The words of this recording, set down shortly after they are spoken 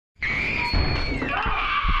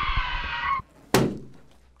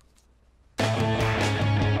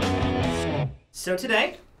So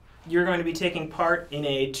today, you're going to be taking part in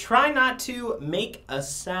a try not to make a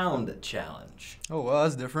sound challenge. Oh, well,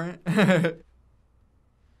 that's different.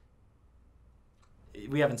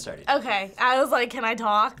 We haven't started. Okay, I was like, can I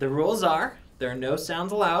talk? The rules are, there are no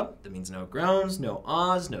sounds allowed. That means no groans, no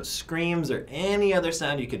ahs, no screams, or any other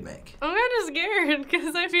sound you could make. I'm kind of scared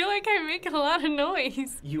because I feel like I make a lot of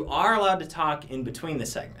noise. You are allowed to talk in between the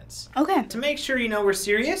segments. Okay. To make sure you know we're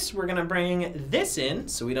serious, we're gonna bring this in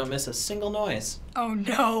so we don't miss a single noise. Oh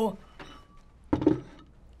no.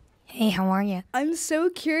 Hey, how are you? I'm so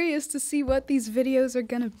curious to see what these videos are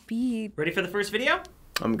gonna be. Ready for the first video?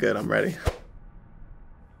 I'm good, I'm ready.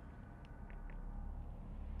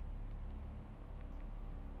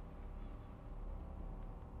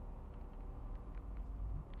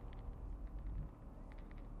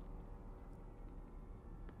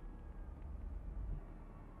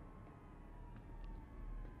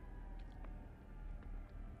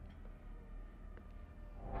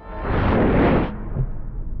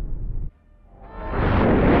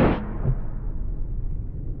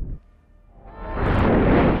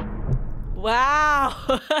 Wow.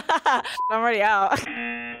 I'm already out.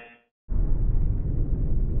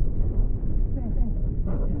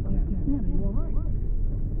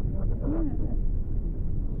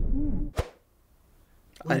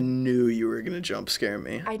 I knew you were gonna jump scare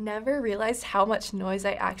me. I never realized how much noise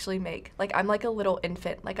I actually make. Like, I'm like a little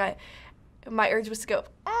infant. Like, my urge was to go,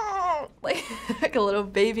 like a little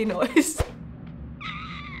baby noise.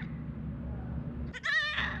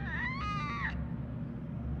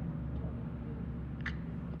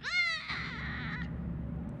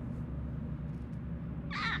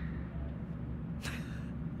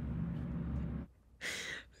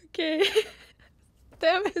 Okay.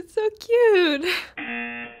 Damn, it's so cute.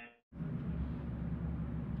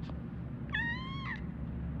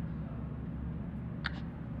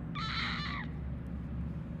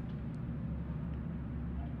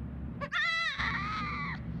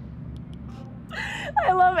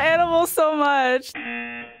 I love animals so much.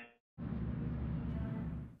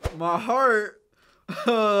 My heart. Oh,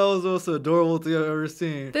 that was the most adorable thing I've ever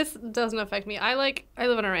seen. This doesn't affect me. I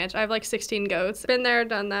live on a ranch. I have like 16 goats. Been there,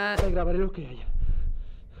 done that.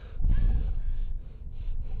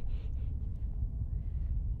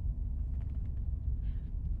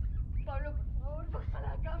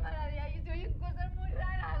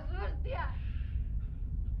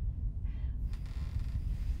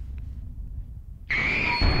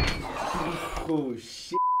 Oh,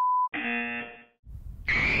 shit.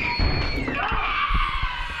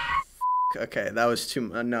 Okay, that was too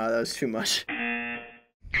much. No, that was too much.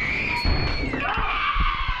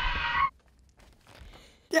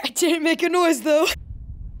 That didn't make a noise though.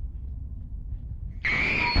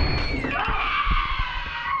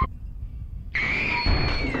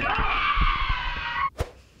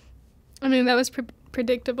 I mean, that was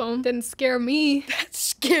predictable. Didn't scare me. That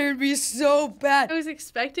scared me so bad. I was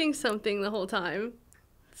expecting something the whole time,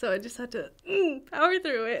 so I just had to power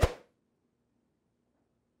through it.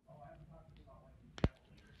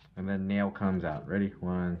 And then nail comes out. Ready?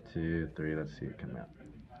 1, 2, 3. Let's see it come out.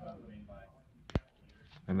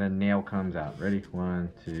 And then nail comes out. Ready?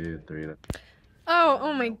 1, 2, 3.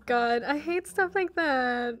 Oh my god. I hate stuff like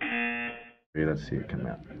that. Let's see it come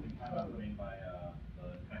out.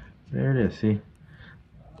 There it is, see?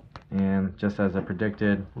 And just as I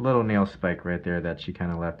predicted, little nail spike right there that she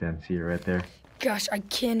kind of left in. See it right there? Gosh, I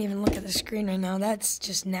can't even look at the screen right now. That's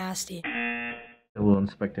just nasty. We'll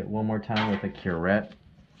inspect it one more time with a curette.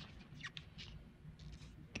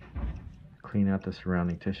 Clean out the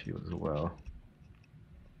surrounding tissue as well.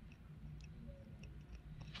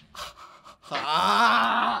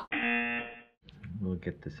 We'll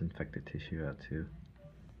get this infected tissue out too.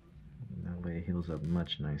 That way it heals up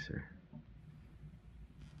much nicer.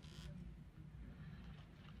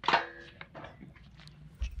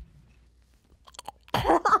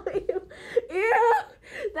 Ew,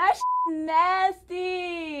 that's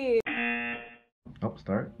nasty. Oh,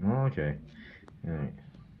 start? Oh, okay. Alright.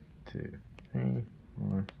 2, 3,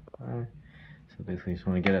 4, 5. So basically you just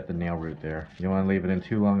want to get at the nail root there. You don't want to leave it in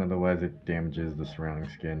too long, otherwise it damages the surrounding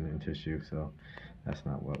skin and tissue, so that's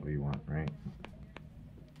not what we want, right?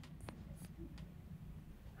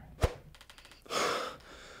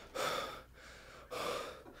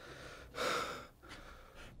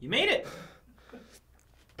 You made it!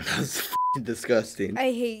 That's f***ing disgusting.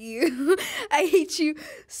 I hate you. I hate you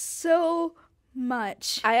so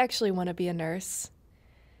much. I actually want to be a nurse.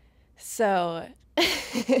 So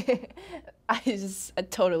I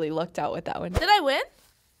totally lucked out with that one. Did I win?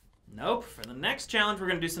 Nope. For the next challenge, we're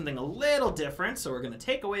going to do something a little different, so we're going to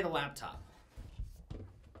take away the laptop.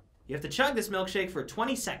 You have to chug this milkshake for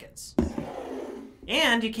 20 seconds.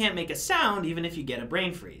 And you can't make a sound even if you get a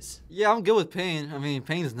brain freeze. Yeah, I'm good with pain. I mean,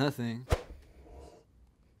 pain is nothing.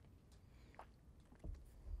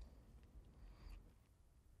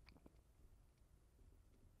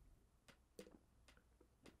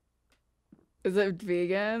 Is it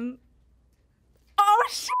vegan? Oh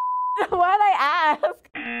shit! Why'd I ask?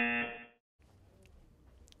 I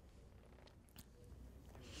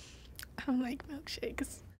don't like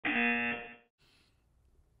milkshakes.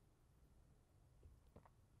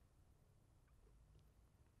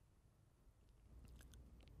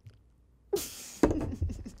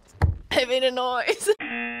 I made a noise.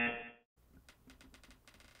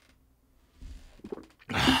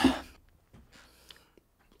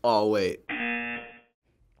 Oh, wait. All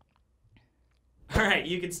right,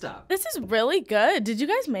 you can stop. This is really good. Did you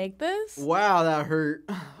guys make this? Wow, that hurt.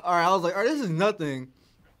 All right, I was like, all right, this is nothing.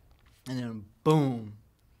 And then boom.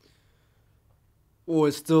 Oh,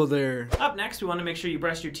 it's still there. Up next, we want to make sure you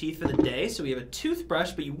brush your teeth for the day. So we have a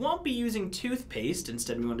toothbrush, but you won't be using toothpaste.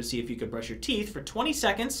 Instead, we want to see if you could brush your teeth for 20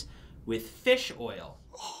 seconds with fish oil.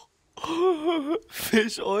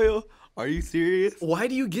 Fish oil? Are you serious? Why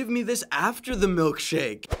do you give me this after the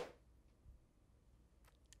milkshake?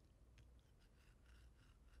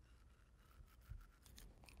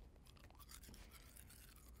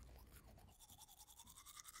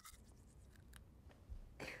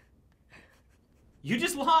 You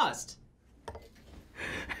just lost.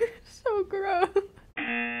 So gross.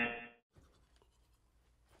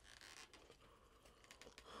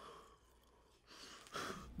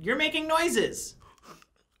 You're making noises.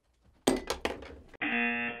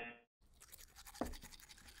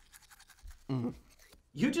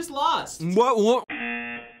 You just lost. What?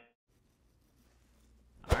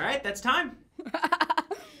 All right, that's time.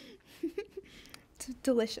 It's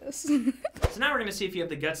delicious. So now we're going to see if you have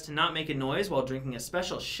the guts to not make a noise while drinking a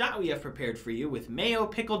special shot we have prepared for you with mayo,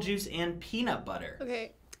 pickle juice, and peanut butter.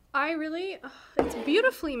 Okay, I really, it's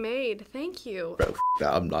beautifully made. Thank you. Bro,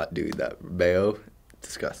 I'm not doing that. Mayo,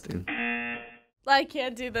 disgusting. I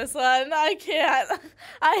can't do this one. I can't.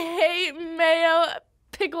 I hate mayo,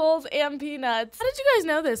 pickles, and peanuts. How did you guys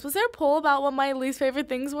know this? Was there a poll about what my least favorite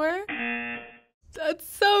things were? That's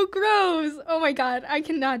so gross. Oh my god, I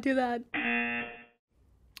cannot do that.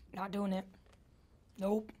 Not doing it.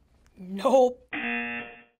 Nope. Nope.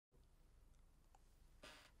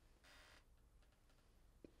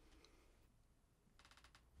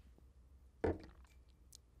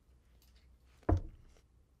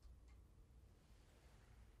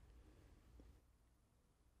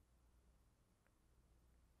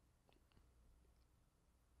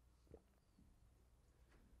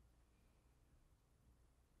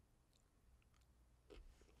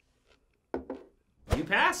 You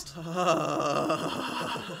passed.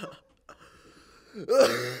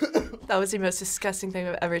 That was the most disgusting thing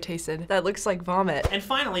I've ever tasted. That looks like vomit. And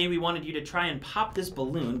finally, we wanted you to try and pop this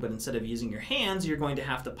balloon, but instead of using your hands, you're going to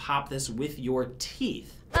have to pop this with your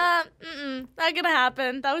teeth. Not gonna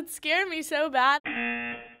happen. That would scare me so bad.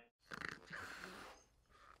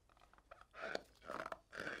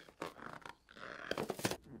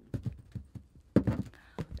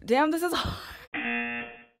 Damn, this is hard.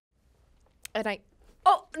 And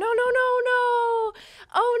oh, no.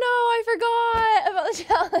 Oh no, I forgot about the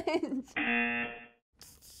challenge.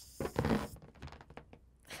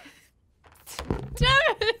 Damn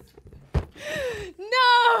it! No!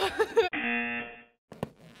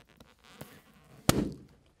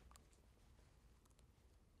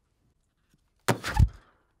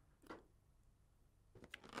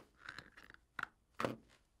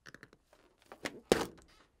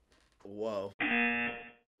 Whoa.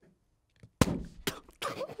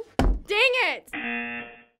 Dang it!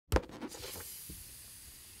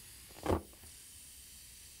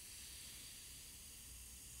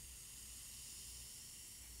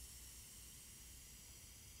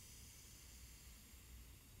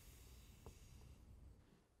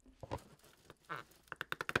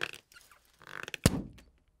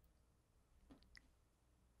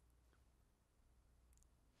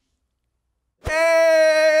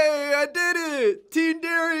 Hey, I did it! Team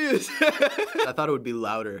Darius! I thought it would be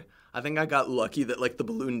louder. I think I got lucky that like the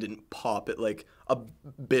balloon didn't pop. It like a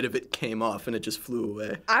bit of it came off and it just flew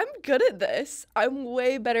away. I'm good at this. I'm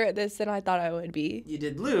way better at this than I thought I would be. You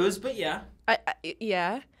did lose, but yeah.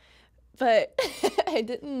 Yeah, but I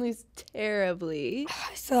didn't lose terribly.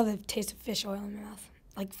 I still have the taste of fish oil in my mouth.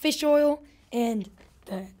 Like fish oil and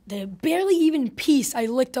the barely even piece I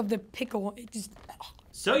licked of the pickle. It just...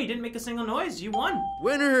 So you didn't make a single noise. You won.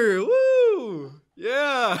 Winner! Woo!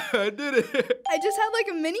 Yeah, I did it. I just had like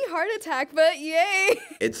a mini heart attack, but yay.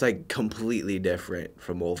 It's like completely different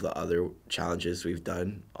from all the other challenges we've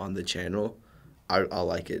done on the channel. I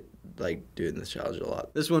like it, like doing this challenge a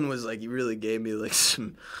lot. This one was like, you really gave me like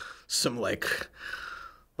some like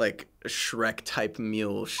Shrek type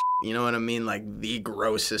mule you know what I mean? Like the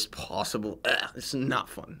grossest possible. This is not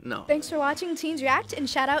fun, no. Thanks for watching Teens React, and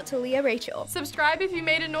shout out to Leah Rachel. Subscribe if you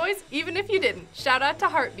made a noise, even if you didn't. Shout out to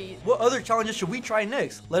Heartbeat. What other challenges should we try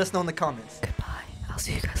next? Let us know in the comments. Goodbye. I'll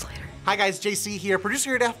see you guys later. Hi guys, JC here,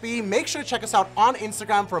 producer here at FB. Make sure to check us out on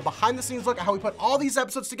Instagram for a behind the scenes look at how we put all these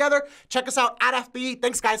episodes together. Check us out at FB.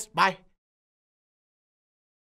 Thanks guys, bye.